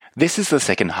This is the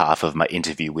second half of my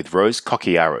interview with Rose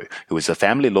Kokiaru, who is a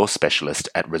family law specialist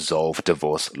at Resolve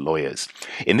Divorce Lawyers.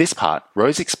 In this part,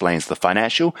 Rose explains the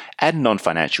financial and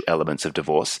non-financial elements of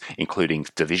divorce, including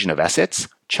division of assets,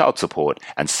 child support,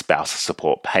 and spouse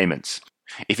support payments.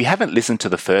 If you haven't listened to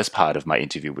the first part of my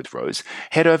interview with Rose,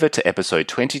 head over to episode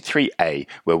 23A,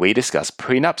 where we discuss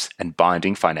prenups and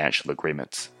binding financial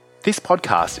agreements. This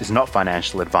podcast is not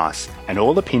financial advice, and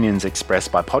all opinions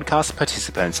expressed by podcast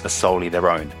participants are solely their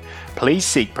own. Please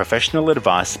seek professional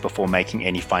advice before making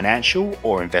any financial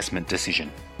or investment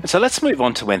decision. So let's move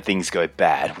on to when things go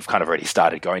bad. We've kind of already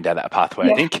started going down that pathway,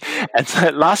 I think. And so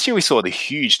last year we saw the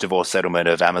huge divorce settlement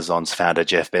of Amazon's founder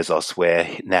Jeff Bezos, where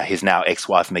his now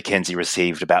ex-wife Mackenzie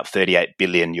received about $38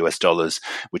 billion US,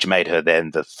 which made her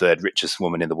then the third richest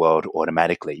woman in the world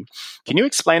automatically. Can you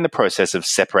explain the process of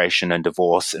separation and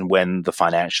divorce and when the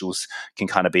financials can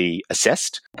kind of be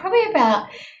assessed? Probably about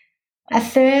a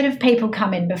third of people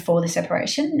come in before the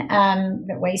separation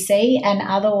that we see, and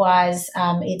otherwise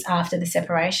it's after the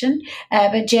separation.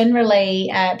 But generally,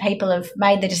 people have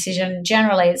made the decision.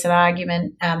 Generally, it's an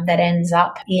argument that ends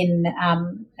up in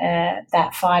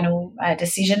that final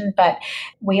decision. But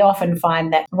we often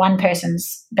find that one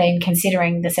person's been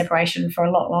considering the separation for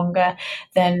a lot longer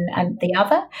than the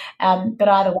other. But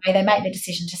either way, they make the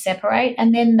decision to separate,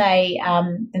 and then they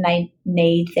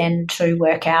need then to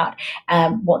work out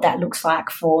what that looks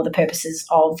like for the purposes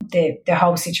of the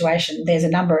whole situation. There's a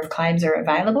number of claims that are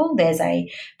available. There's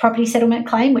a property settlement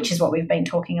claim, which is what we've been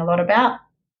talking a lot about.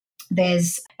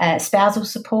 There's spousal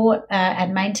support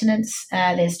and maintenance.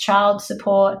 There's child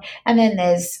support. And then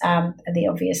there's the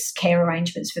obvious care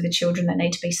arrangements for the children that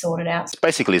need to be sorted out.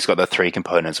 Basically, it's got the three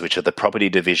components, which are the property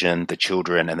division, the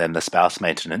children, and then the spouse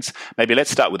maintenance. Maybe let's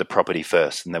start with the property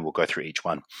first, and then we'll go through each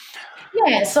one.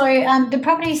 Yeah, so the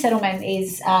property settlement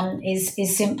is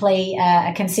simply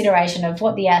a consideration of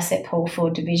what the asset pool for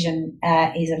division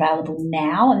is available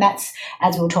now, and that's,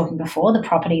 as we were talking before, the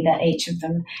property that each of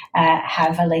them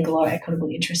have a legal or equitable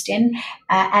interest in,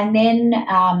 and then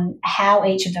how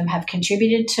each of them have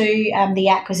contributed to the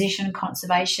acquisition,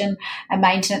 conservation, and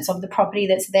maintenance of the property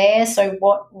that's there. So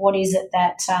what is it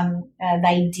that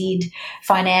they did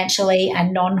financially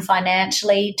and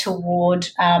non-financially toward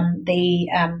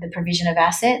the provision of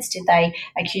assets? Did they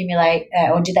accumulate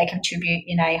or did they contribute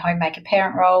in a homemaker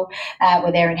parent role?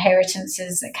 Were there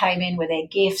inheritances that came in? Were there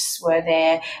gifts? Were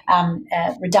there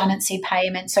redundancy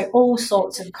payments? So all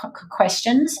sorts of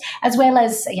questions, as well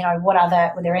as,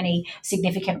 were there any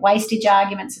significant wastage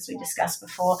arguments, as we discussed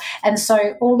before? And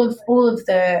so all of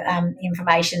the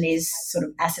information is sort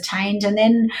of ascertained, and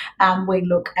then we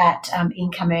look at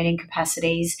income earning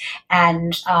capacities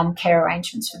and care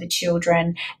arrangements for the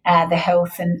children, the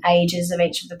health and ages of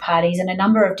each of the parties, and a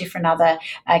number of different other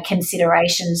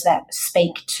considerations that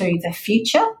speak to the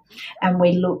future. And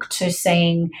we look to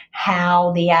seeing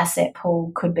how the asset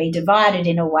pool could be divided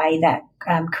in a way that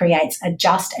creates a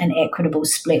just and equitable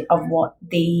split of what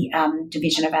the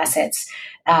division of assets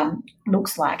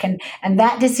looks like. And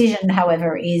that decision,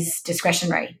 however, is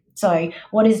discretionary. So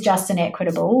what is just and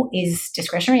equitable is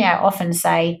discretionary. I often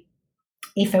say,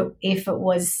 if it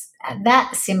was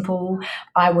that simple,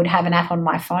 I would have an app on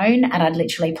my phone and I'd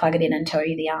literally plug it in and tell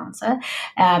you the answer.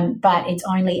 But it's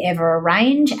only ever a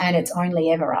range, and it's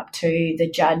only ever up to the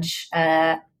judge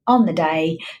on the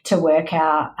day to work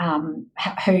out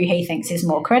who he thinks is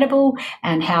more credible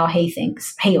and how he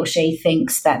or she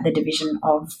thinks that the division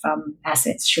of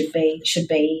assets should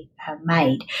be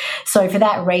made. So for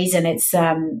that reason,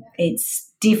 it's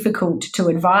difficult to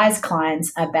advise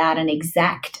clients about an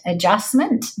exact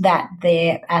adjustment that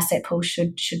their asset pool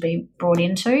should be brought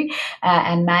into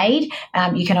and made.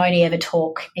 You can only ever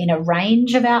talk in a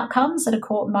range of outcomes that a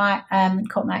court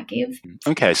might give.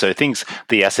 Okay, so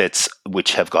the assets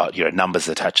which have got numbers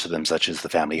attached to them, such as the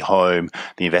family home,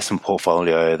 the investment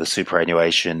portfolio, the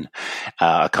superannuation,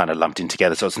 are kind of lumped in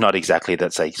together. So it's not exactly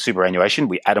that, say, superannuation,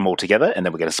 we add them all together and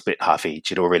then we're going to split half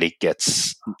each. It all really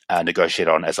gets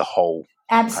negotiated on as a whole.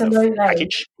 Absolutely. Kind of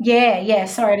package. Yeah.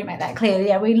 Sorry, I didn't make that clear.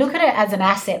 Yeah, we look at it as an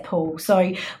asset pool.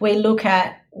 So we look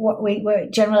at what we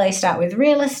generally start with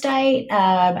real estate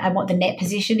and what the net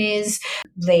position is,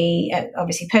 the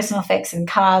obviously personal effects and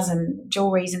cars and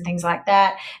jewelries and things like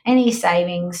that, any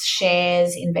savings,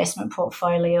 shares, investment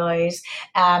portfolios,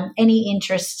 any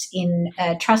interest in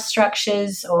trust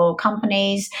structures or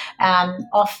companies.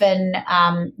 Often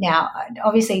now,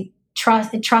 obviously,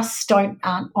 trusts aren't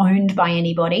owned by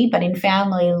anybody, but in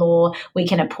family law we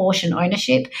can apportion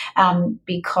ownership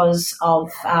because of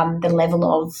the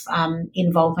level of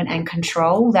involvement and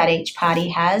control that each party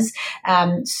has.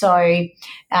 That's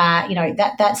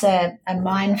a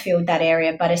minefield, that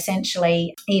area. But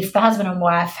essentially, if the husband and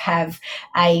wife have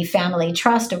a family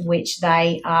trust of which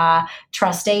they are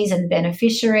trustees and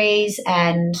beneficiaries,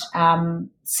 and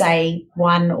say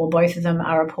one or both of them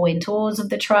are appointors of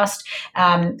the trust,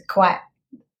 quite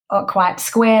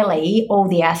squarely, all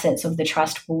the assets of the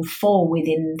trust will fall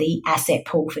within the asset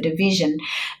pool for division.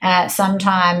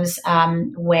 Sometimes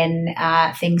when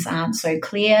things aren't so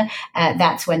clear,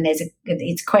 that's when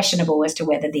it's questionable as to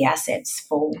whether the assets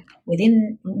fall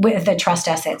within the trust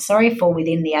assets, fall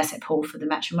within the asset pool for the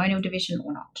matrimonial division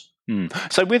or not.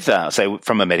 So with, say,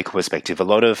 from a medical perspective, a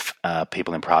lot of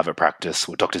people in private practice,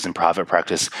 or doctors in private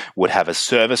practice, would have a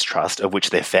service trust of which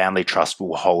their family trust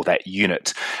will hold that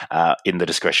unit in the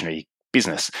discretionary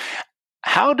business.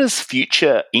 How does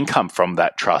future income from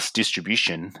that trust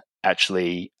distribution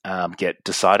actually get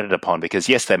decided upon? Because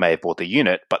yes, they may have bought the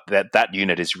unit, but that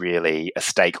unit is really a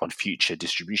stake on future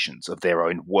distributions of their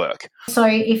own work. So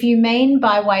if you mean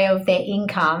by way of their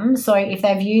income, so if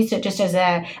they've used it just as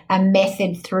a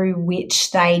method through which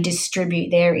they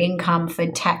distribute their income for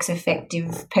tax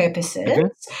effective purposes,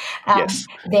 yes.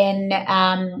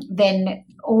 then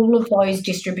all of those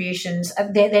distributions,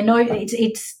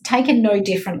 it's taken no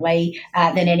differently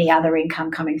than any other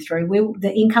income coming through.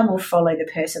 The income will follow the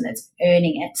person that's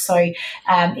earning it. So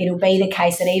it'll be the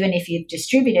case that even if you've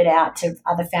distributed out to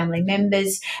other family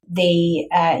members,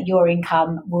 your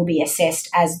income will be assessed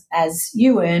as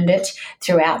you earned it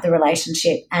throughout the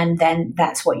relationship, and then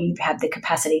that's what you have the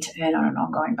capacity to earn on an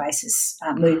ongoing basis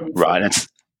moving forward. Right.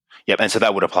 Yep, and so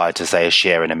that would apply to, say, a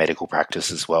share in a medical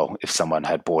practice as well, if someone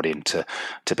had bought in to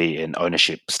be an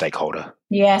ownership stakeholder.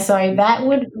 Yeah, so that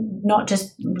would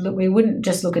we wouldn't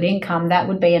just look at income, that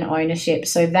would be an ownership.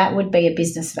 So that would be a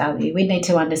business value. We'd need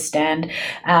to understand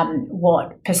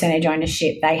what percentage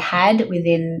ownership they had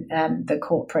within the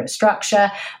corporate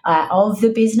structure of the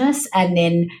business, and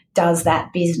then does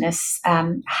that business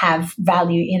have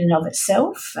value in and of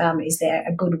itself? Is there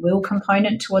a goodwill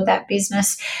component toward that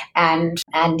business? And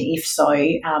if so,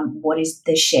 what is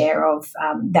the share of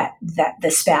that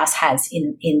the spouse has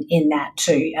in that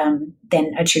to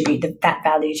then attribute that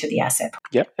value to the asset?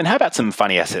 Yeah. And how about some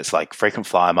funny assets like frequent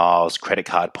flyer miles, credit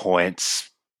card points,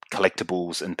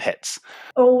 collectibles and pets?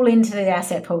 All into the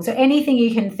asset pool. So anything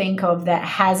you can think of that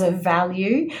has a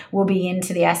value will be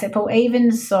into the asset pool.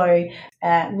 Even so,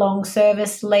 long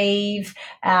service leave,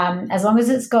 as long as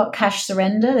it's got cash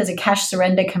surrender, there's a cash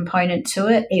surrender component to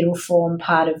it, it'll form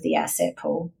part of the asset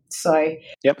pool. So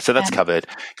that's covered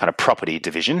kind of property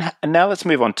division. And now let's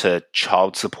move on to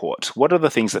child support. What are the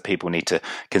things that people need to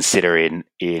consider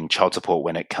in child support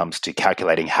when it comes to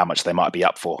calculating how much they might be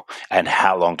up for, and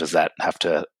how long does that have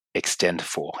to extend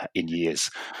for in years?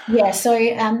 Yeah,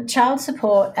 so child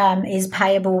support is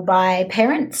payable by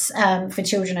parents for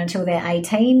children until they're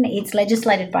 18. It's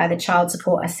legislated by the Child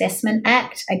Support Assessment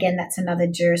Act. Again, that's another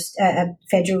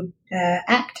federal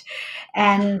act,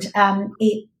 and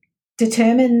it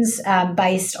determines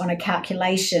based on a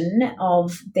calculation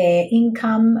of their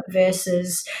income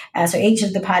versus, so each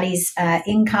of the parties'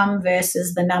 income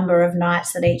versus the number of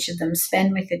nights that each of them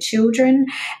spend with the children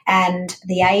and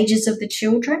the ages of the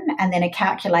children. And then a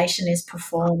calculation is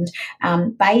performed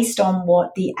based on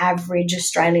what the average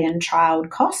Australian child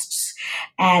costs.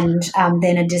 And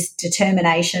then a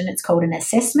determination, it's called an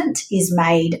assessment, is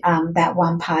made that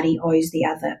one party owes the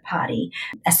other party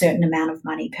a certain amount of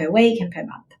money per week and per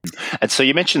month. And so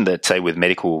you mentioned that, say, with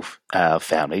medical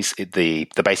families, the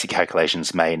basic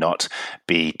calculations may not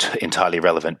be entirely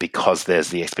relevant because there's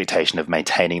the expectation of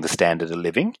maintaining the standard of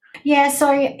living. Yeah,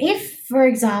 so if, for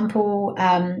example,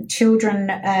 children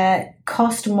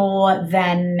cost more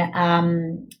than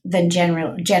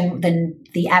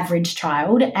the average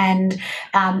child, and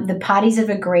the parties have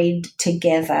agreed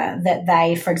together that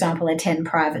they, for example, attend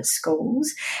private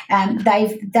schools,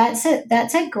 that's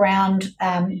a ground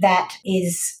that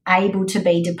is able to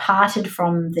be departed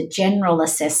from the general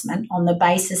assessment on the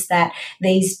basis that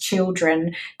these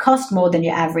children cost more than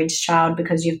your average child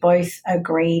because you've both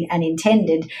agreed and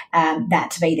intended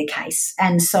that to be the case.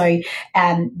 And so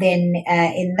then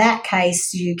in that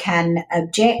case, you can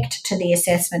object to the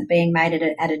assessment being made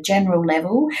at a general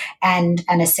level, and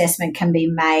an assessment can be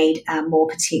made more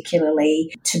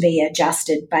particularly to be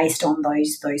adjusted based on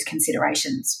those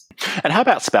considerations. And how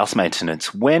about spouse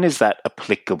maintenance? When is that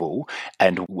applicable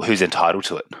and who's entitled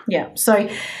to it? Yeah, so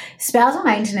spousal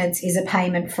maintenance is a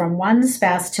payment from one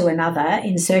spouse to another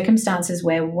in circumstances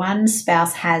where one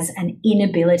spouse has an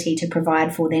inability to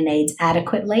provide for their needs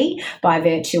adequately by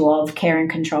virtue of care and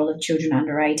control of children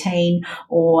under 18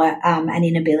 or an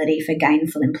inability for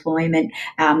gainful employment,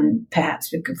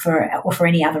 perhaps for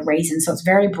any other reason. So it's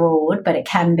very broad, but it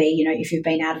can be, if you've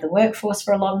been out of the workforce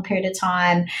for a long period of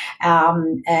time,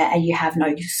 and you have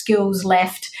no skills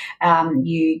left,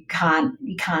 you can't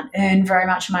earn very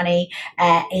much money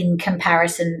in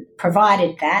comparison,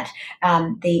 provided that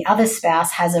the other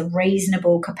spouse has a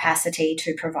reasonable capacity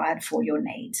to provide for your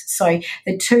needs. So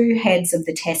the two heads of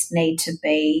the test need to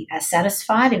be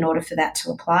satisfied in order for that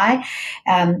to apply.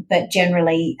 But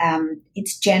generally,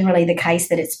 it's generally the case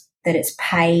that it's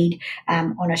paid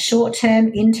on a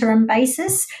short-term interim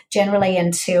basis, generally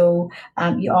until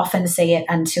you often see it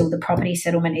until the property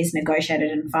settlement is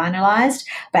negotiated and finalised,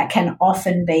 but can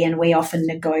often be, and we often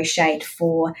negotiate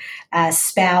for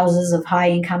spouses of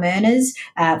high-income earners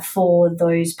for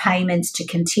those payments to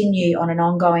continue on an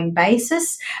ongoing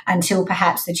basis until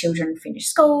perhaps the children finish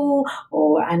school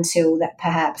or until that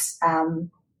perhaps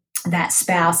that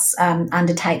spouse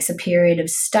undertakes a period of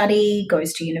study,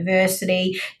 goes to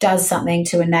university, does something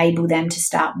to enable them to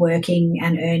start working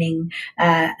and earning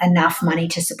enough money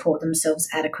to support themselves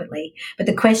adequately. But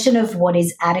the question of what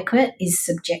is adequate is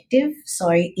subjective. So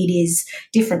it is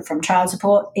different from child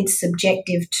support. It's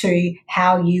subjective to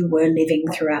how you were living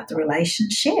throughout the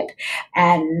relationship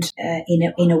and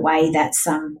in a way that's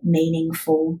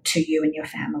meaningful to you and your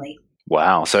family.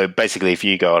 Wow. So basically, if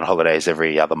you go on holidays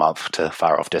every other month to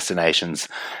far-off destinations,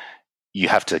 you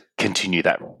have to continue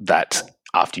that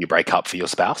after you break up for your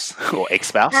spouse or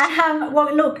ex-spouse?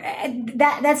 Well, look,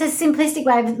 that's a simplistic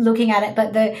way of looking at it,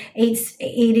 but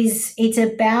it's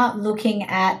about looking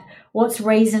at what's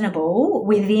reasonable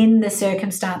within the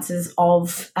circumstances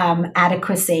of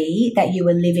adequacy that you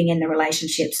were living in the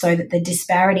relationship, so that the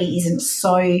disparity isn't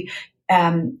so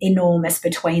enormous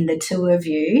between the two of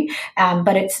you,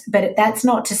 but that's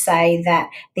not to say that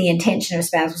the intention of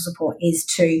spousal support is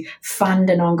to fund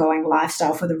an ongoing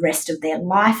lifestyle for the rest of their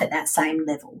life at that same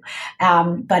level,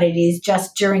 but it is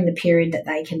just during the period that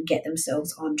they can get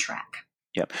themselves on track.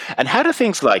 Yep. And how do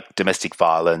things like domestic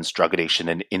violence, drug addiction,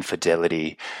 and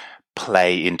infidelity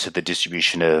play into the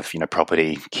distribution of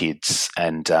property, kids,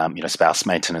 and spouse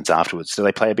maintenance afterwards? Do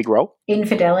they play a big role?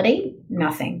 Infidelity,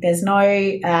 nothing. There's no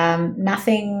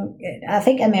nothing. I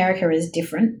think America is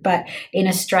different, but in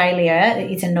Australia,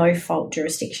 it's a no-fault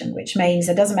jurisdiction, which means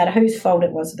it doesn't matter whose fault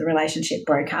it was that the relationship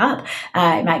broke up.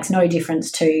 It makes no difference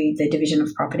to the division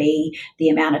of property, the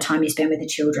amount of time you spend with the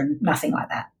children, nothing like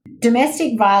that.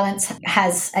 Domestic violence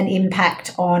has an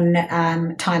impact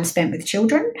on time spent with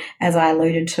children, as I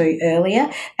alluded to earlier.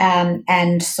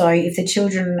 And so if the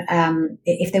children,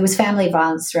 if there was family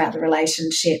violence throughout the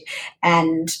relationship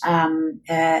and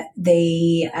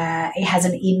it has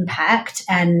an impact,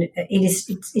 and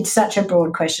it's such a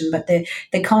broad question, but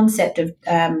the concept of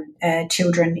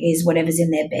children is whatever's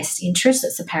in their best interest.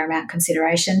 It's a paramount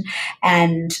consideration.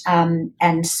 And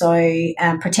so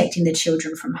protecting the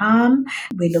children from harm.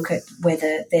 We look at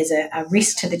whether there's a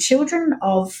risk to the children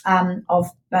of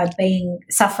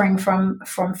suffering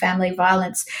from family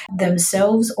violence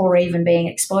themselves, or even being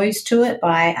exposed to it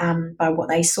by what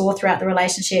they saw throughout the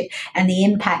relationship, and the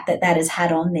impact that has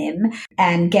had on them.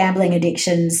 And gambling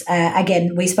addictions,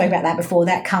 again, we spoke about that before.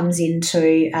 That comes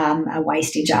into a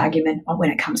wastage argument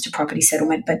when it comes to property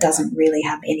settlement, but doesn't really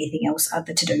have anything else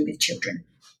other to do with children.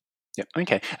 Yeah.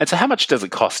 Okay. And so, how much does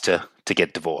it cost to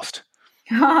get divorced?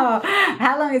 Oh,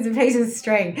 how long is a piece of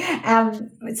string?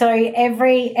 So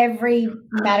every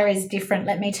matter is different.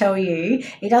 Let me tell you,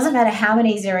 it doesn't matter how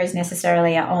many zeros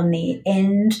necessarily are on the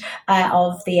end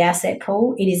of the asset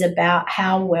pool. It is about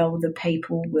how well the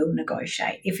people will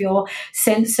negotiate. If you're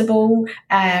sensible,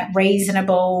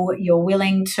 reasonable, you're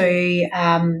willing to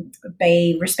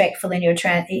be respectful in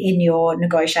your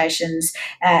negotiations,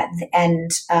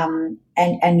 and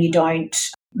you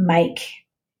don't make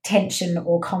tension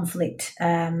or conflict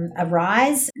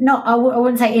arise. I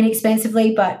wouldn't say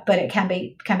inexpensively, but it can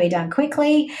be done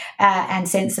quickly and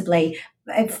sensibly.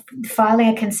 If filing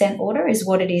a consent order is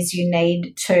what it is you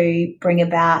need to bring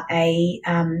about a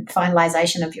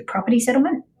finalisation of your property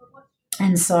settlement.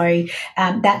 And so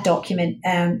that document,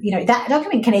 that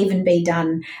document can even be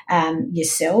done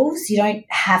yourselves. You don't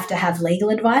have to have legal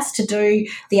advice to do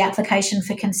the application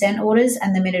for consent orders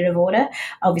and the minute of order.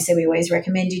 Obviously, we always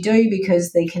recommend you do,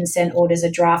 because the consent orders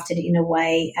are drafted in a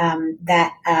way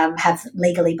that have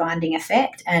legally binding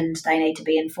effect, and they need to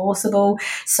be enforceable.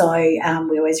 So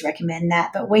we always recommend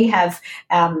that. But we have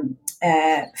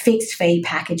fixed fee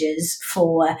packages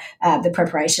for the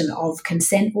preparation of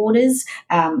consent orders.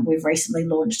 We've recently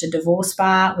launched a divorce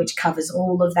bar, which covers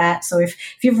all of that. So if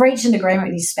you've reached an agreement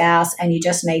with your spouse and you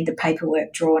just need the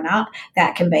paperwork drawn up,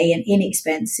 that can be an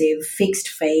inexpensive fixed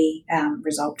fee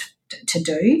result to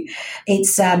do.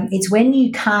 It's when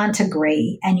you can't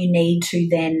agree and you need to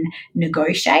then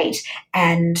negotiate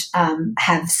and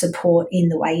have support in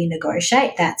the way you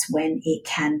negotiate, that's when it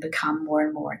can become more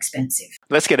and more expensive.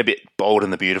 Let's get a bit bold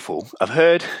and the beautiful. I've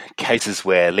heard cases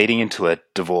where leading into a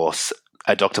divorce,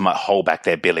 a doctor might hold back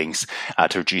their billings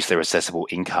to reduce their assessable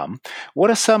income. What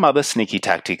are some other sneaky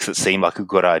tactics that seem like a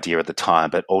good idea at the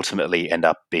time, but ultimately end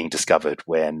up being discovered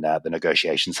when the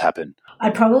negotiations happen?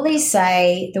 I'd probably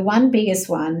say the biggest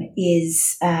one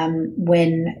is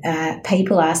when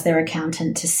people ask their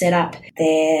accountant to set up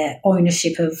their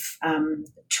ownership of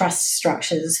trust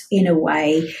structures in a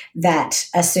way that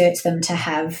asserts them to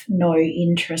have no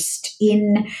interest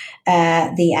in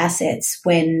the assets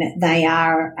when they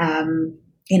are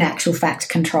in actual fact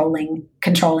controlling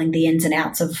the ins and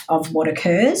outs of what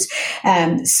occurs.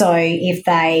 So if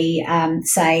they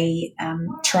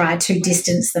try to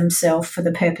distance themselves for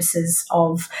the purposes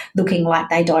of looking like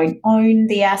they don't own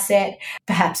the asset,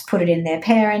 perhaps put it in their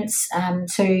parents'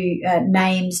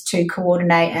 names to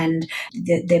coordinate, and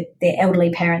their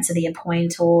elderly parents are the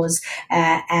appointors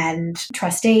and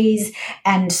trustees.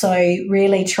 And so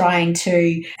really trying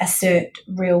to assert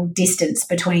real distance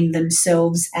between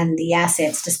themselves and the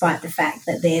assets, despite the fact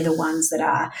that they're the ones that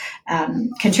are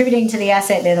contributing to the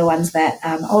asset. They're the ones that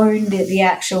own the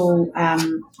actual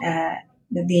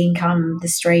the income, the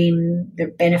stream,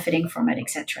 they're benefiting from it,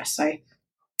 etc. So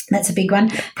that's a big one.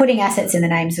 Putting assets in the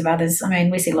names of others. I mean,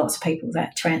 we see lots of people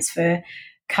that transfer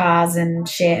cars and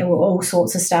share all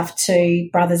sorts of stuff to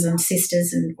brothers and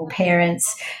sisters or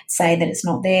parents, say that it's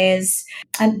not theirs.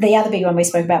 And the other big one we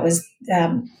spoke about was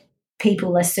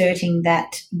people asserting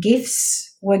that gifts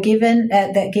were given,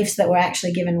 that gifts that were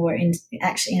actually given were in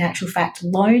actual fact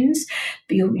loans.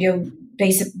 But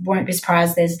won't be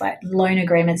surprised there's like loan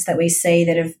agreements that we see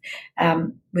that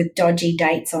have with dodgy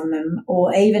dates on them,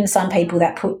 or even some people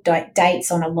that put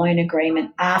dates on a loan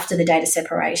agreement after the date of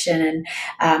separation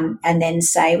and then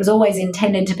say it was always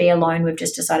intended to be a loan, we've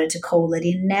just decided to call it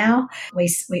in now.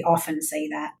 We often see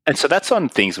that. And so that's on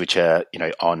things which are,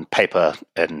 on paper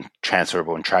and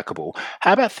transferable and trackable.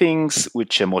 How about things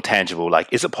which are more tangible? Like,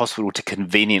 is it possible to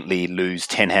conveniently lose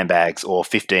 10 handbags or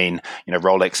 15,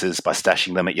 Rolexes by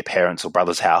stashing them at your parents' or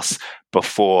brother's house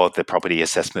before the property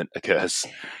assessment occurs?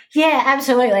 Yeah,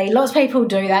 absolutely. Lots of people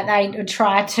do that. They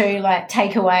try to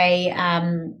take away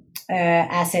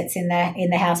assets in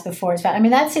the house before it's. I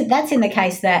mean, that's in the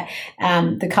case that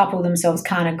the couple themselves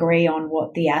can't agree on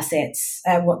what the assets,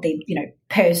 what the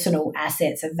personal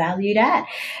assets are valued at.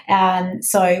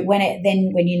 So when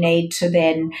you need to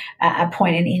then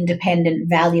appoint an independent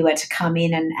valuer to come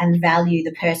in and value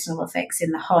the personal effects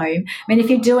in the home. I mean, if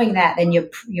you're doing that, then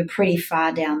you're pretty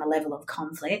far down the level of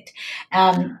conflict.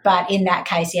 But in that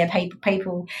case, yeah,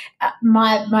 people.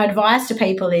 My advice to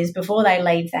people is before they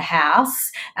leave the house,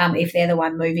 if they're the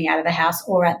one moving out of the house,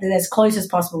 or as close as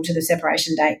possible to the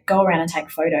separation date, go around and take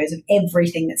photos of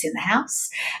everything that's in the house,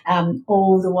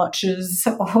 all the watches,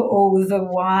 all the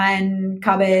wine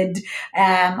cupboard,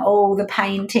 all the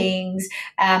paintings,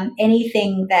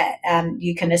 anything that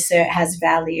you can assert has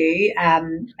value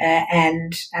and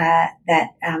that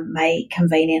may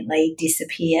conveniently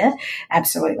disappear.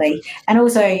 Absolutely. And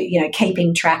also,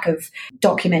 keeping track of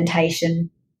documentation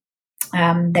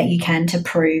that you can to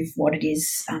prove what it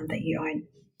is that you own.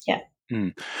 Yeah.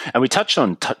 And we touched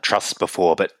on trusts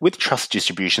before, but with trust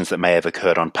distributions that may have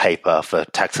occurred on paper for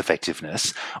tax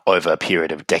effectiveness over a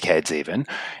period of decades even,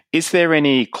 is there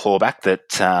any clawback that,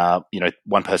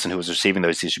 one person who was receiving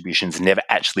those distributions never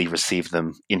actually received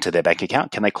them into their bank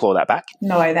account? Can they claw that back?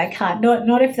 No, they can't.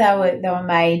 Not if they were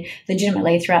made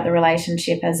legitimately throughout the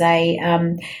relationship as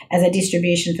a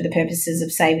distribution for the purposes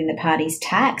of saving the parties'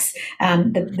 tax.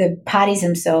 The parties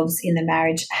themselves in the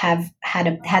marriage have had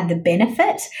the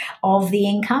benefit of the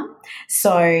income,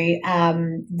 so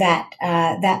that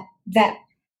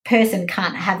person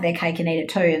can't have their cake and eat it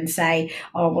too and say,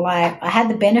 oh, well, I had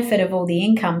the benefit of all the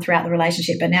income throughout the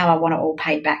relationship, but now I want it all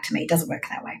paid back to me. It doesn't work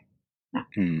that way.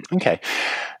 Okay.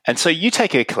 And so you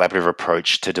take a collaborative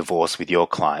approach to divorce with your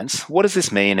clients. What does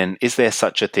this mean? And is there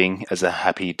such a thing as a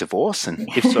happy divorce? And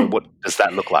if so, what does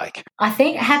that look like? I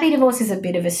think happy divorce is a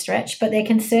bit of a stretch, but there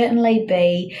can certainly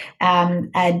be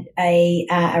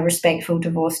a respectful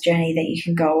divorce journey that you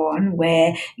can go on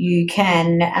where you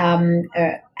can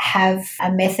have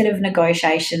a method of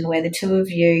negotiation where the two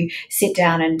of you sit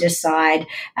down and decide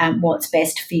what's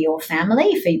best for your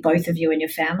family, for both of you and your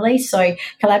family. So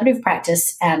collaborative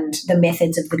practice and the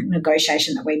methods of the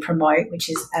negotiation that we promote, which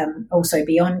is also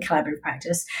beyond collaborative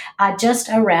practice, are just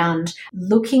around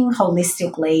looking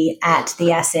holistically at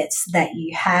the assets that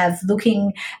you have,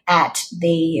 looking at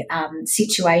the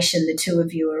situation the two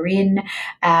of you are in,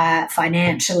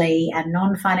 financially and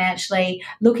non-financially,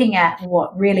 looking at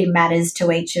what really matters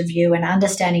to each of you and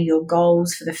understanding your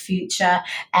goals for the future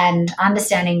and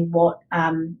understanding what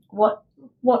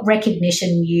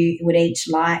recognition you would each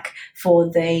like for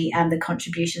the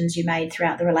contributions you made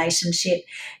throughout the relationship,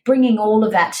 bringing all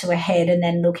of that to a head and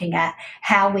then looking at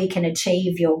how we can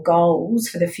achieve your goals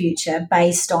for the future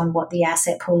based on what the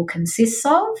asset pool consists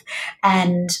of,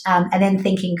 and then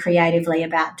thinking creatively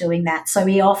about doing that. So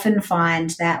we often find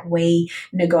that we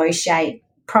negotiate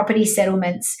property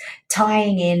settlements,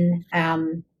 tying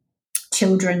in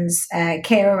children's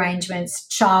care arrangements,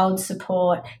 child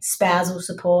support, spousal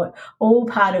support, all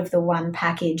part of the one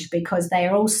package because they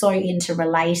are all so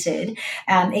interrelated.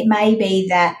 It may be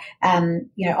that,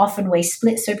 often we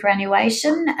split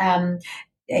superannuation.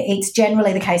 It's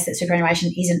generally the case that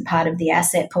superannuation isn't part of the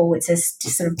asset pool. It's a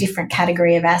sort of different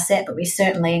category of asset, but we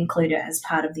certainly include it as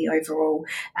part of the overall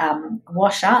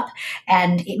wash up.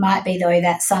 And it might be, though,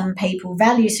 that some people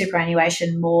value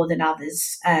superannuation more than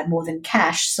others, more than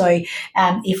cash. So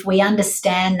if we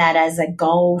understand that as a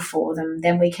goal for them,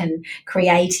 then we can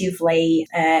creatively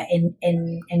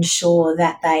ensure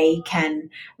that they can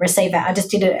receive that. I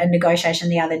just did a negotiation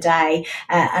the other day.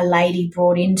 A lady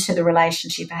brought into the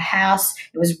relationship a house.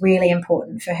 It was really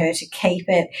important for her to keep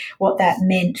it. What that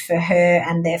meant for her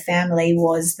and their family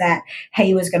was that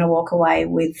he was going to walk away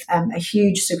with a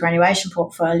huge superannuation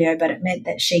portfolio, but it meant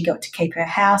that she got to keep her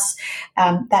house.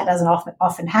 That doesn't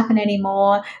often happen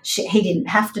anymore. He didn't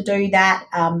have to do that,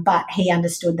 but he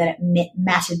understood that it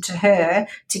mattered to her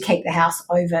to keep the house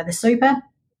over the super.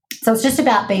 So it's just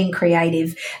about being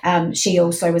creative. She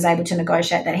also was able to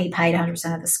negotiate that he paid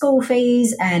 100% of the school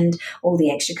fees and all the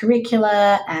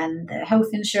extracurricular and the health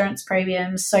insurance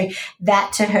premiums. So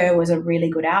that to her was a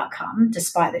really good outcome,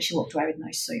 despite that she walked away with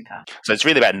no super. So it's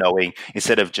really about knowing,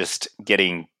 instead of just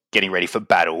getting ready for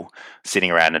battle,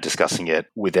 sitting around and discussing it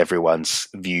with everyone's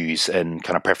views and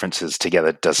kind of preferences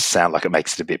together does sound like it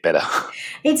makes it a bit better.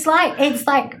 It's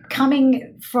like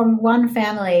coming from one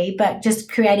family, but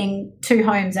just creating two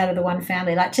homes out of the one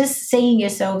family. Like just seeing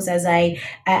yourselves as a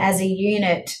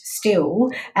unit still,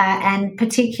 and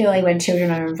particularly when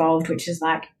children are involved, which is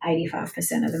like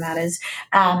 85% of the matters.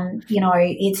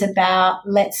 It's about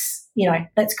let's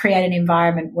create an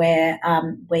environment where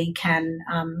we can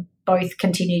both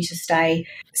continue to stay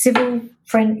civil,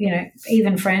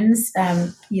 even friends,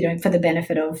 for the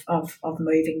benefit of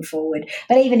moving forward.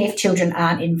 But even if children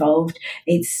aren't involved,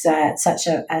 it's such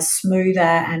a smoother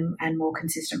and more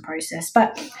consistent process.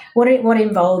 But what it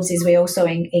involves is we also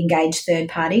engage third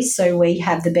parties. So we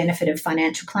have the benefit of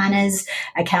financial planners,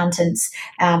 accountants,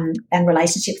 and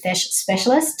relationship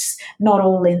specialists, not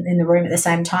all in the room at the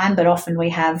same time, but often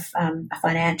we have a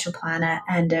financial planner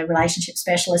and a relationship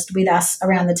specialist with us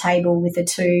around the table with the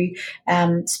two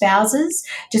spouses,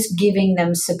 just giving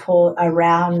them support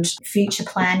around future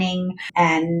planning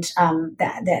and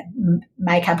that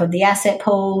makeup of the asset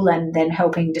pool, and then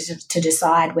helping to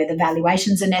decide whether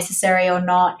valuations are necessary or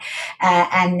not.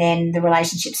 And then the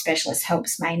relationship specialist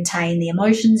helps maintain the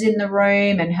emotions in the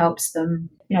room and helps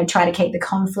them, try to keep the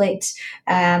conflict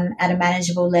at a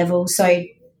manageable level. So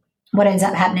what ends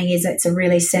up happening is it's a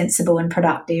really sensible and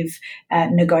productive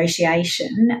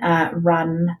negotiation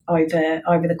run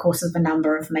over the course of a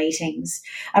number of meetings.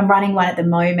 I'm running one at the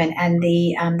moment, and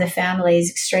the family is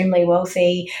extremely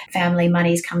wealthy. Family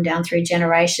money's come down through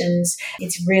generations.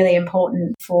 It's really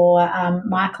important for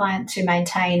my client to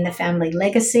maintain the family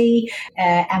legacy,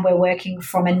 and we're working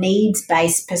from a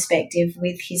needs-based perspective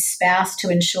with his spouse to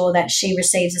ensure that she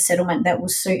receives a settlement that will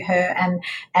suit her and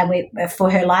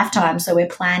for her lifetime. So we're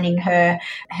planning her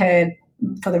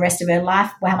for the rest of her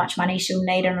life, how much money she'll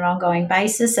need on an ongoing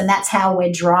basis. And that's how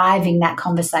we're driving that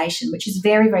conversation, which is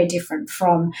very, very different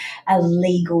from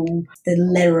the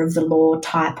letter of the law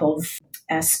type of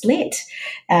split,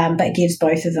 but gives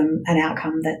both of them an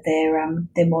outcome that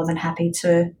they're more than happy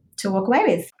to walk away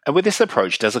with. And with this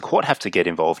approach, does a court have to get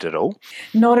involved at all?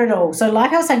 Not at all. So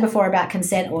like I was saying before about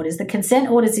consent orders, the consent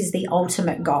orders is the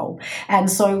ultimate goal. And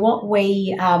so what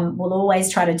we will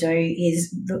always try to do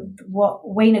is what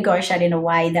we negotiate in a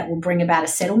way that will bring about a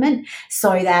settlement,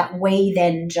 so that we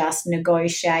then just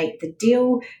negotiate the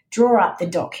deal, draw up the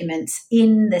documents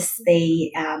in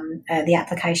the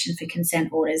application for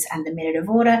consent orders and the minute of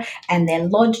order, and they're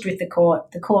lodged with the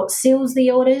court. The court seals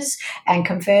the orders and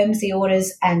confirms the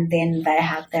orders, and then they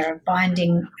have their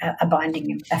binding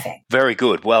effect. Very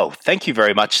good. Well, thank you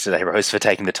very much today, Rose, for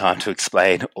taking the time to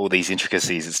explain all these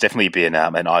intricacies. It's definitely been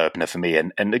an eye-opener for me,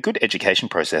 and a good education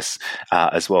process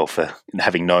as well, for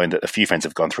having known that a few friends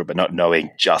have gone through it, but not knowing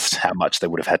just how much they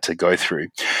would have had to go through.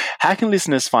 How can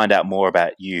listeners find out more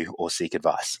about you or seek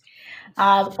advice?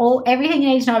 Everything you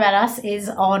need to know about us is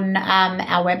on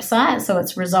our website. So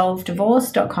it's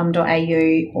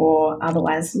resolvedivorce.com.au, or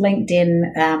otherwise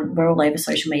LinkedIn. We're all over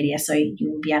social media, so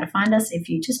you will be able to find us if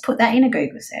you just put that in a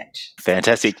Google search.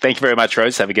 Fantastic. Thank you very much,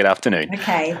 Rose. Have a good afternoon.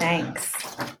 Okay, thanks.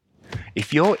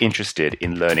 If you're interested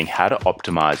in learning how to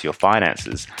optimize your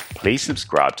finances, please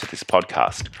subscribe to this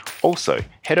podcast. Also,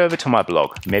 head over to my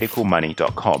blog,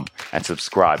 medicalmoney.com, and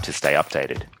subscribe to stay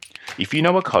updated. If you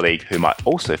know a colleague who might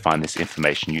also find this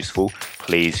information useful,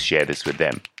 please share this with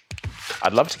them.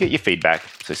 I'd love to get your feedback,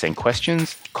 so send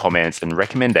questions, comments, and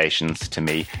recommendations to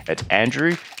me at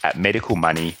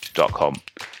andrew@medicalmoney.com.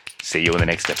 See you in the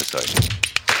next episode.